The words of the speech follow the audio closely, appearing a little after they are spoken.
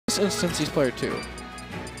this instance, he's player 2.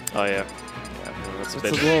 Oh yeah.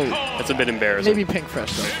 That's a bit embarrassing. Maybe Pink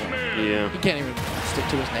Fresh though. Yeah. He can't even stick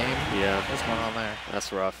to his name. Yeah. What's going on there?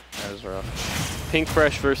 That's rough. That is rough. Pink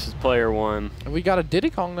Fresh versus Player 1. And we got a Diddy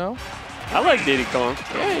Kong though. I like Diddy Kong.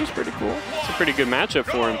 Yeah, he's pretty cool. It's a pretty good matchup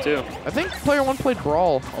for him too. I think Player 1 played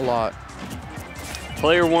Brawl a lot.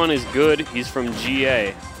 Player 1 is good. He's from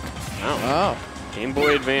GA. Oh. Game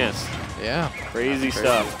Boy Advance. Yeah. Crazy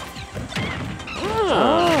stuff.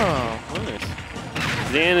 Oh.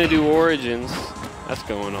 Nice. Xanadu Origins. That's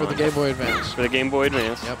going on. For the Game Boy Advance. For the Game Boy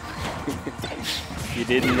Advance. Yep. You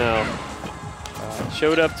didn't know.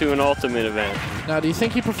 Showed up to an Ultimate event. Now, do you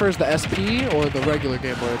think he prefers the SP or the regular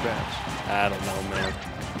Game Boy Advance? I don't know, man.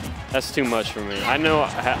 That's too much for me. I know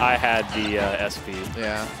I had the SP.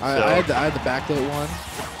 Yeah. I had the backlit one.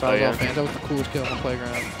 So I was all fans. That was the coolest kid on the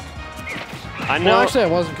playground. I know. Well, actually, I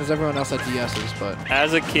wasn't because everyone else had DSs, but.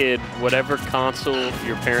 As a kid, whatever console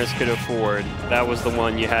your parents could afford, that was the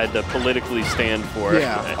one you had to politically stand for.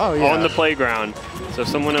 Yeah. Oh, yeah. On the playground. So if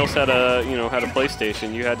someone else had a, had a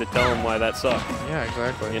PlayStation, you had to tell them why that sucked. Yeah,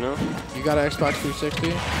 exactly. You know? You got an Xbox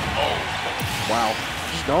 360? Wow.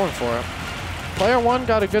 Just going for it. Player 1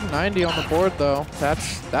 got a good 90 on the board, though.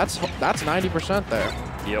 That's 90% there.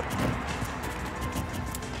 Yep.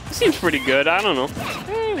 Seems pretty good. I don't know. All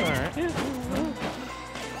right. Yeah.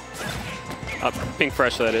 Pink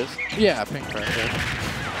Fresh, that is. Yeah, Pink Fresh. Yeah.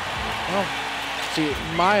 Well, see,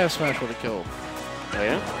 my F Smash would have killed. Oh,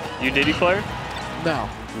 yeah? You Diddy player? No.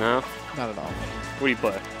 No? Not at all. What do you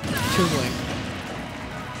play? Toon Link.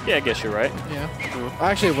 Yeah, I guess you're right. Yeah.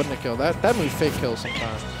 Actually, it wouldn't have killed. That move fake kills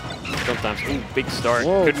sometimes. Sometimes. Ooh, big start.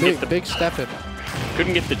 Whoa, big step in.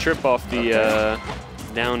 Couldn't get the trip off the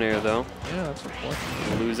down air, though. Yeah, that's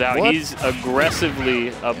important. Lose out. What? He's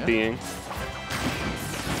aggressively up being.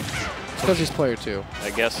 It's because he's player 2.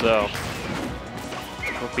 I guess so.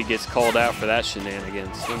 Hope he gets called out for that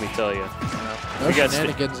shenanigans, let me tell you. Yeah. No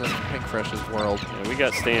shenanigans in Pink Fresh's world. Yeah, we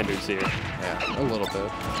got standards here. Yeah, a little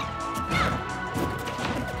bit.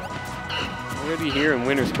 Already here in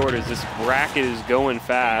winner's quarters, this bracket is going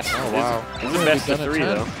fast. Oh, wow. This is the best of 3,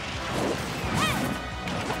 though.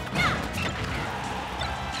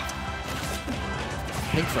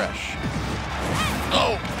 Pink Fresh.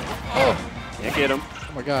 Oh! Can't get him.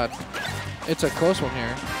 Oh my god. It's a close one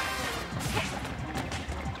here.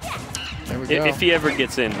 There we go. If he ever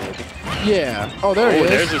gets in, maybe. Yeah. Oh, there he is.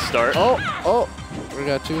 There's a start. Oh. We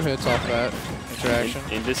got 2 hits off that interaction.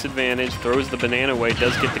 In disadvantage, throws the banana away,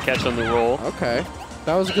 does get the catch on the roll. Okay.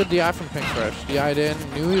 That was a good DI from Pink Fresh. DI'd in,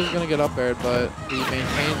 knew he was going to get up aired, but he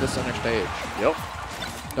maintained the center stage. Yep.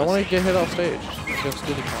 Don't want to get hit off stage against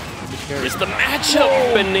Diddy Kong. It's the matchup.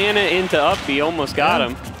 Whoa. Banana into up. He almost got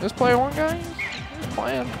him. This Player 1 guy, he's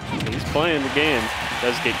playing. He's playing the game.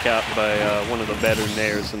 Does get capped by one of the better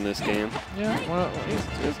nairs in this game. Yeah, well,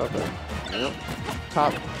 he's up there. Yep.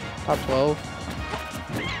 Top 12.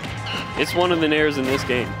 It's one of the nairs in this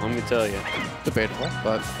game, let me tell you. Debatable,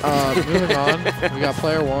 but moving on. We got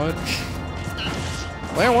Player 1.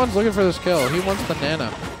 Player 1's looking for this kill. He wants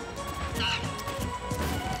banana.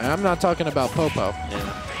 And I'm not talking about Popo.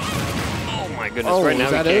 Yeah. Oh my goodness, right now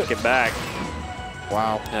he can't get back.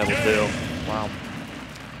 Wow. That will do. Wow.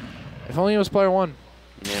 If only it was Player 1.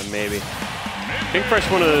 Yeah, maybe. Pink Fresh,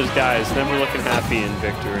 one of those guys, never looking happy in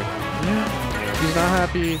victory. Yeah. He's not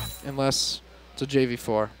happy unless it's a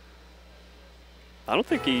JV4. I don't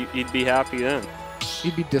think he'd be happy then.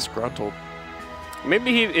 He'd be disgruntled.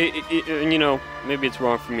 Maybe maybe it's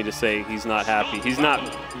wrong for me to say he's not happy. He's not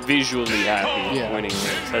visually happy winning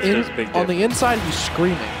wins. That's just a big difference. On the inside, he's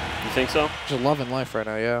screaming. You think so? Just loving life right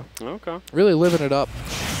now, yeah. Okay. Really living it up.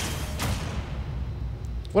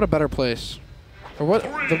 What a better place. Or what?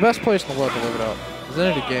 The best place in the world to live it up.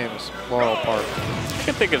 Xanadu Games, Laurel Park. I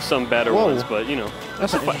can think of some better ones, but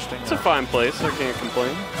That's interesting. It's a fine place. I can't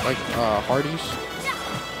complain. Like Hardee's.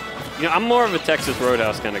 I'm more of a Texas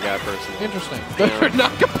Roadhouse kind of guy personally. Interesting. They're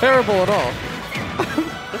not comparable at all.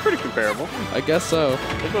 They're pretty comparable. I guess so.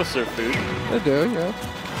 They both serve food. They do, yeah.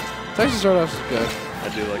 Texas Roadhouse is good. I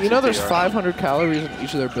do like. There's 500 calories in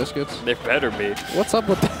each of their biscuits. There better be. What's up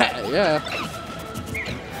with that? Yeah.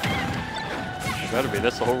 Better be.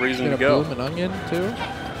 That's the whole reason to go. Blooming onion too.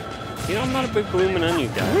 I'm not a big blooming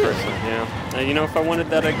onion guy personally. Yeah. If I wanted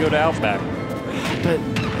that, I'd go to Outback. But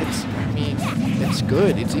it's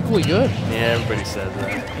good. It's equally good. Yeah, everybody says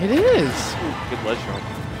that. It is. Good ledge jump.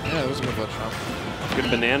 Yeah, it was a good ledge jump. Good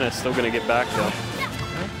banana. Still gonna get back though.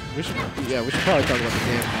 Yeah, we should probably talk about the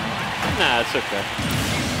game. Nah, it's okay.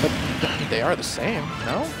 But they are the same,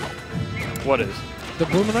 no? What is? The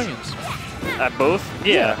blooming onions. At both?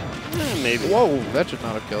 Yeah. Maybe. Whoa, that should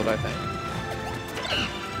not have killed, I think.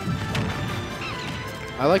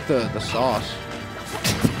 I like the sauce.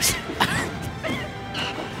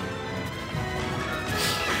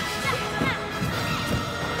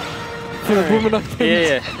 Right.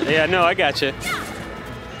 Yeah, no, I got you.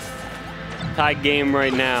 Tie game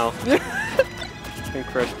right now. Can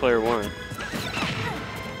crush Player-1.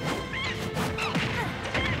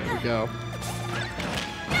 There we go.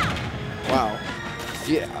 Wow.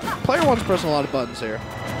 Yeah, Player-1's pressing a lot of buttons here.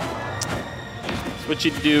 That's what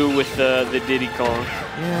you do with the Diddy Kong.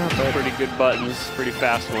 Yeah, but pretty good buttons, pretty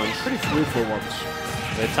fast ones. Pretty fruitful ones.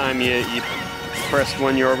 By the time you pressed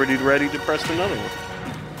one, you're already ready to press another one.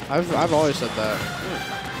 I've always said that.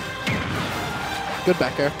 Good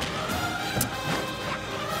back air.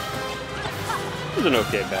 It was an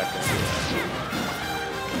okay back air.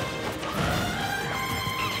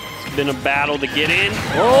 It's been a battle to get in.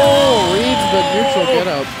 Oh, reads the neutral get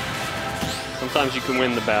up. Sometimes you can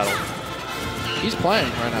win the battle. He's playing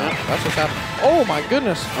right now. Yeah. That's what's happening. Oh my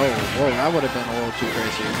goodness. Oh, whoa, that would have been a little too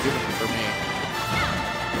crazy, even for me.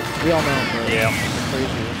 We all know the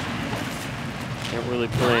craziest. Can't really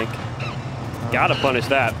plank. Gotta punish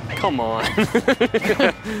that. Come on.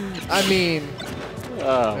 I mean,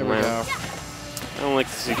 oh, there we go. I don't like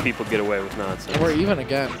to see people get away with nonsense. We're even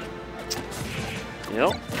again.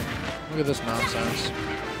 Yep. Look at this nonsense.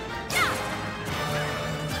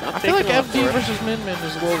 I feel like FD versus Min-Min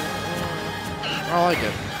is a little... I like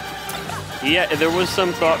it. Yeah, there was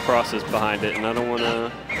some thought process behind it, and I don't want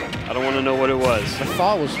to know what it was. The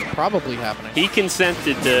thought was probably happening. He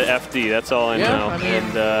consented to FD. That's all I know. I mean,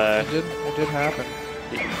 and it did happen.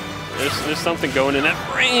 There's something going in that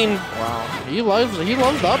brain. Wow, he loves the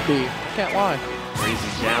up B. Can't lie.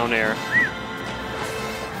 Crazy down air.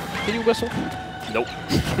 Can you whistle? Nope.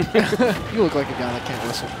 You look like a guy that can't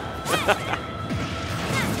whistle.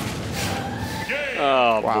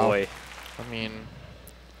 Oh boy. I mean,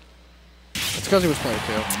 it's because he was player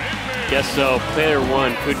 2. Guess so.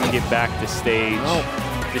 Player-1 couldn't get back to stage. Nope.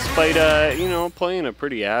 Despite, you know, playing a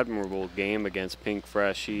pretty admirable game against Pink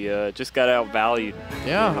Fresh, he just got outvalued.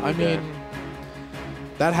 Yeah, I mean,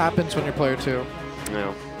 that happens when you're player 2.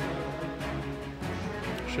 No.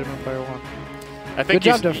 Should have been player 1. I think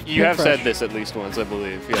you have said this at least once, I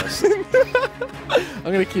believe. Yes. I'm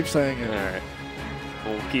gonna keep saying it. All right.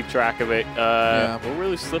 We'll keep track of it. We're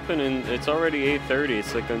really slipping, and it's already 8:30.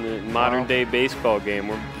 It's like a modern-day baseball game.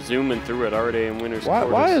 We're zooming through it already in winner's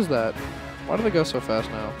quarters. Why is that? Why do they go so fast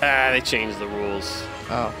now? They changed the rules.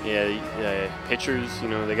 Oh. Yeah, pitchers, you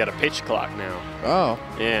know, they got a pitch clock now. Oh.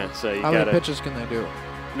 Yeah, so you How many pitches can they do?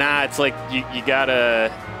 Nah, it's like you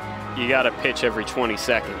gotta pitch every 20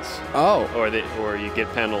 seconds. Oh. Or you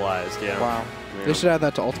get penalized. Yeah. Wow. Yeah. They should add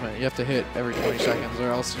that to Ultimate. You have to hit every 20 seconds, or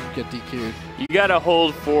else you get DQ'd. You gotta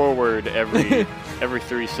hold forward every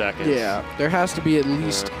 3 seconds. Yeah, there has to be at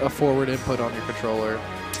least a forward input on your controller.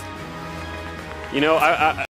 You know,